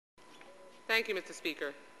Thank you, Mr.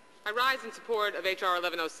 Speaker. I rise in support of H.R.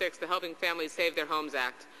 1106, the Helping Families Save Their Homes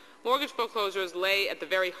Act. Mortgage foreclosures lay at the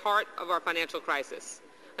very heart of our financial crisis.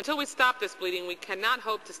 Until we stop this bleeding, we cannot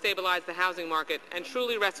hope to stabilize the housing market and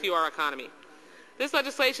truly rescue our economy. This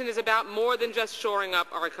legislation is about more than just shoring up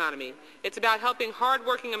our economy. It's about helping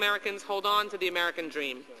hard-working Americans hold on to the American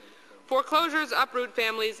dream. Foreclosures uproot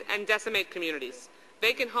families and decimate communities.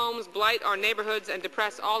 Vacant homes blight our neighborhoods and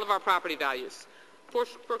depress all of our property values.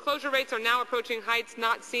 Foreclosure rates are now approaching heights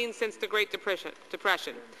not seen since the Great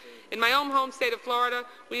Depression. In my own home state of Florida,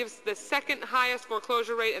 we have the second highest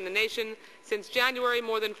foreclosure rate in the nation. Since January,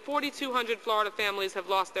 more than 4,200 Florida families have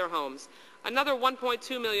lost their homes. Another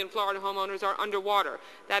 1.2 million Florida homeowners are underwater.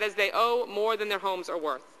 That is, they owe more than their homes are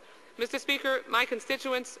worth. Mr. Speaker, my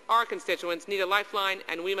constituents, our constituents, need a lifeline,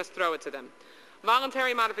 and we must throw it to them.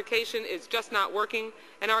 Voluntary modification is just not working,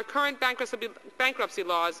 and our current bankruptcy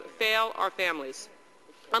laws fail our families.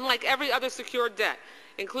 Unlike every other secured debt,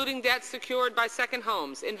 including debts secured by second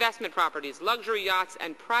homes, investment properties, luxury yachts,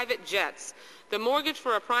 and private jets, the mortgage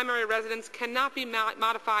for a primary residence cannot be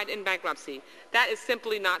modified in bankruptcy. That is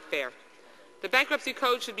simply not fair. The bankruptcy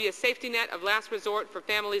code should be a safety net of last resort for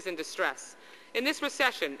families in distress. In this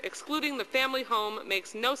recession, excluding the family home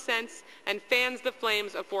makes no sense and fans the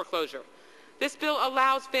flames of foreclosure. This bill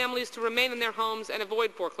allows families to remain in their homes and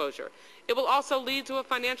avoid foreclosure. It will also lead to a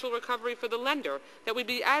financial recovery for the lender that would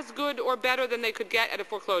be as good or better than they could get at a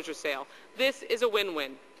foreclosure sale. This is a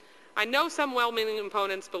win-win. I know some well-meaning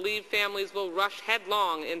opponents believe families will rush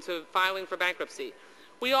headlong into filing for bankruptcy.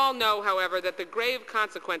 We all know, however, that the grave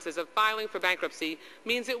consequences of filing for bankruptcy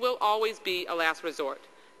means it will always be a last resort.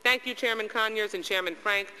 Thank you, Chairman Conyers and Chairman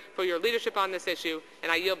Frank, for your leadership on this issue,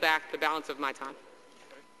 and I yield back the balance of my time.